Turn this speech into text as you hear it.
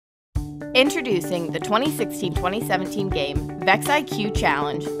Introducing the 2016-2017 game VEX IQ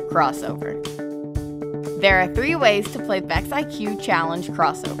Challenge Crossover. There are 3 ways to play VEX IQ Challenge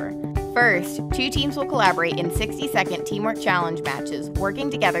Crossover. First, 2 teams will collaborate in 60-second teamwork challenge matches,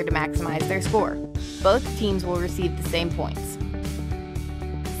 working together to maximize their score. Both teams will receive the same points.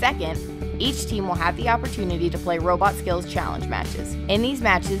 Second, each team will have the opportunity to play robot skills challenge matches. In these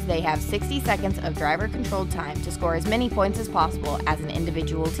matches, they have 60 seconds of driver-controlled time to score as many points as possible as an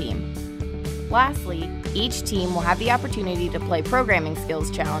individual team. Lastly, each team will have the opportunity to play programming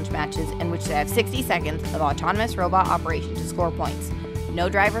skills challenge matches in which they have 60 seconds of autonomous robot operation to score points. No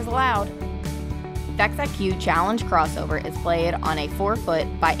drivers allowed. VEX IQ Challenge Crossover is played on a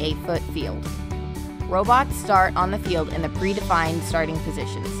 4-foot by 8-foot field. Robots start on the field in the predefined starting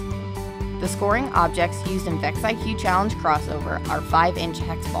positions. The scoring objects used in VEX IQ Challenge Crossover are 5-inch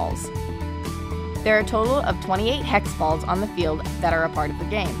hex balls. There are a total of 28 hex balls on the field that are a part of the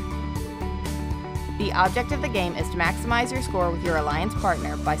game. The object of the game is to maximize your score with your alliance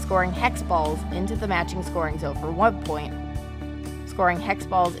partner by scoring hex balls into the matching scoring zone for 1 point, scoring hex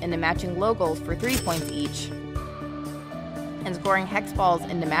balls into matching low goals for 3 points each, and scoring hex balls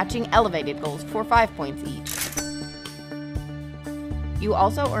into matching elevated goals for 5 points each. You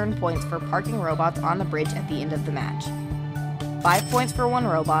also earn points for parking robots on the bridge at the end of the match. 5 points for 1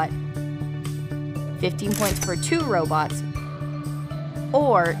 robot, 15 points for 2 robots,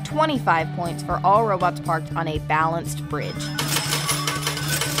 or 25 points for all robots parked on a balanced bridge.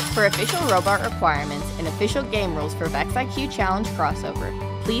 For official robot requirements and official game rules for VEX IQ Challenge Crossover,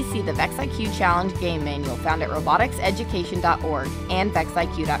 please see the VEX IQ Challenge Game Manual found at roboticseducation.org and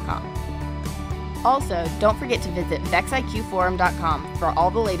vexiq.com. Also, don't forget to visit vexiqforum.com for all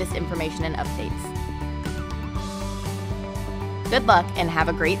the latest information and updates. Good luck and have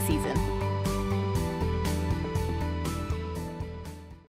a great season!